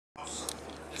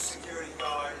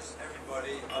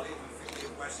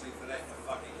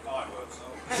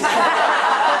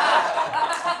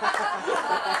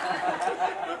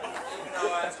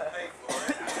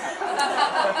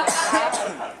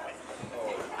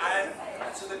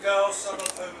to the girls, some of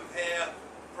whom are here.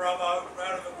 Bravo,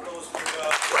 round of applause for the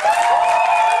girls.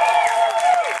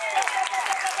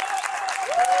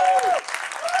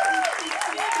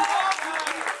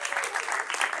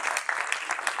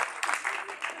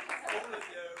 All of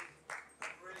you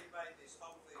have really made this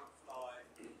whole thing fly.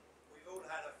 We've all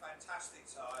had a fantastic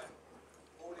time.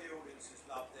 All the audiences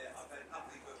loved it. I've had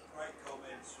nothing but great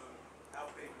comments from how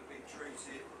people have been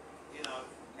treated, you know,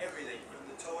 everything from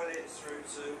the toilets through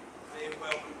to being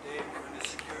welcomed in, from the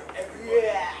security, everybody.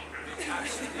 Yeah. It's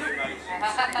absolutely amazing.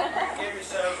 Give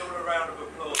yourselves all a round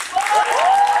of applause. We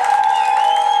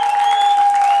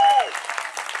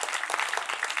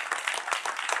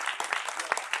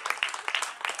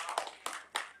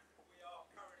are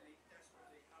currently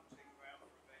desperately hunting around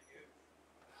for a venue.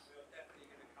 We are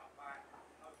definitely going to come back,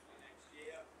 hopefully next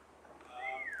year.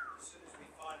 As soon as we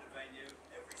find a venue,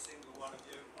 every single one of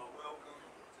you are welcome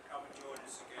to come and join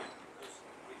us again, because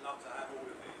we'd love to have all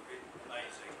of you. It's been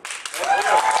amazing.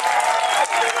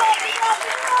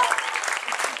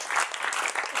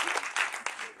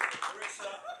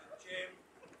 Marissa, Jim,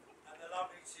 and the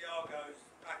lovely Tiago's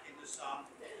back in the sun,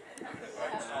 having a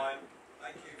great time.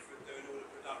 Thank you for doing all the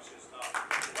production stuff.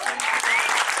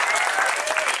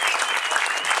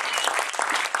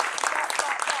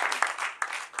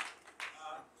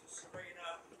 To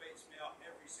Serena, who beats me up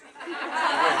every single day,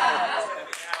 telling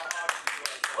me how hard she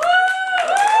works.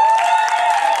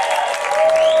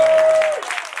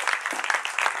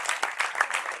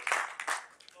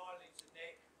 Finally to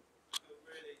Nick, who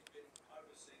really has been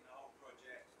overseeing the whole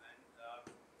project and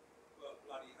worked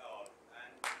bloody hard.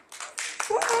 And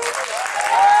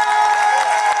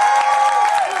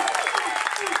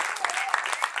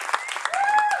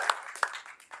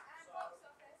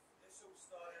this all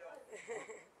started off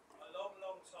a long,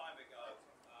 long time ago.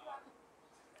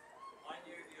 I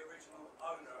knew the original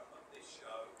owner of this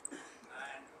show,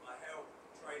 and I helped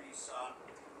train his son,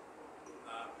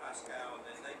 Pascal, and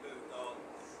then they moved on,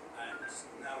 and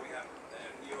now we have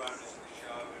new owners of the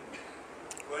show. And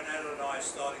when Ella and I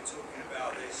started talking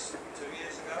about this 2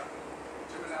 years ago,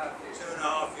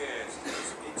 2.5 years,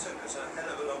 it took us a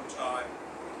hell of a long time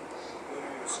when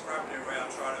we were scrabbling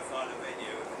around trying to find a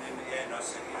venue, and in the end I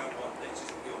said, you know what, let's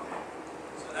just build it.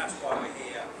 So that's why we're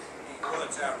here. It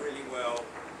worked out really well.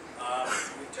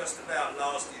 We've just about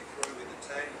lasted through with the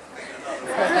tent. I think another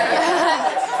one.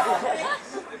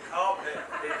 The carpet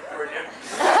is brilliant.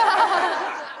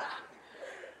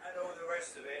 And all the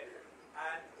rest of it.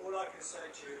 And all I can say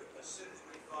to you, as soon as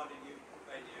we find a new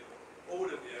venue, all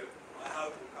of you, I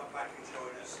hope will come back and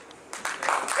join us.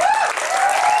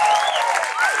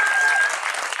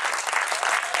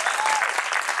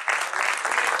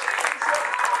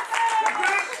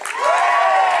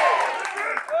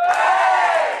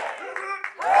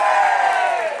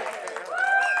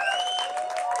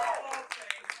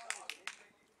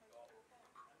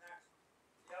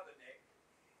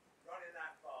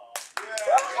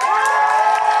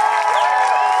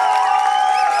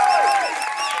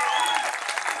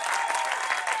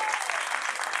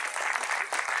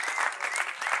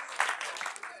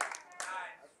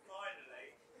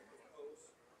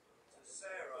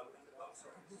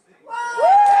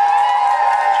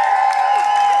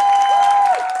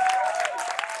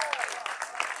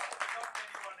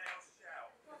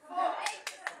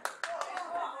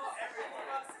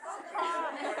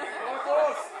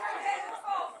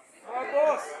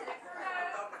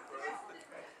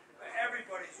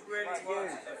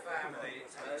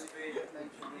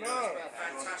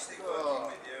 Fantastic working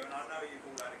with you, and I know you've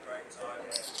all had a great time.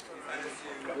 You've had a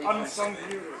few unsung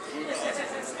heroes.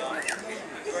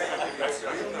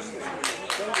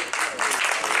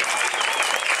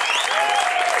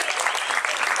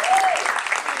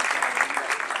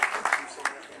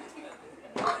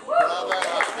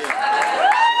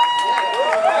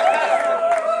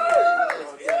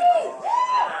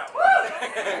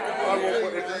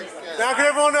 Now can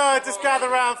everyone just gather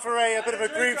around for a bit of a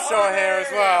group shot here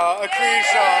as well, a crew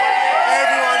shot,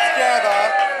 everyone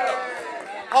together.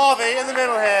 Harvey in the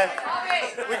middle here.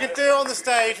 We can do it on the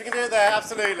stage, we can do it there,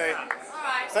 absolutely.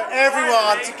 So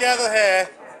everyone together here.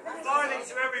 Finally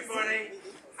to everybody,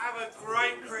 have a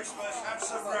great Christmas, have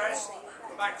some rest,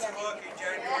 back to work in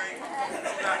January, all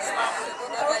that stuff.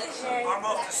 I'm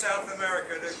off to South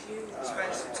America to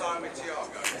spend some time with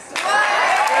Tiago.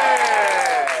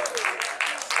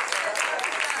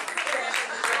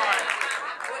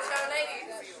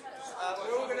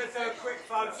 We're all going to do a quick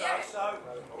photo, so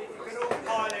if you can all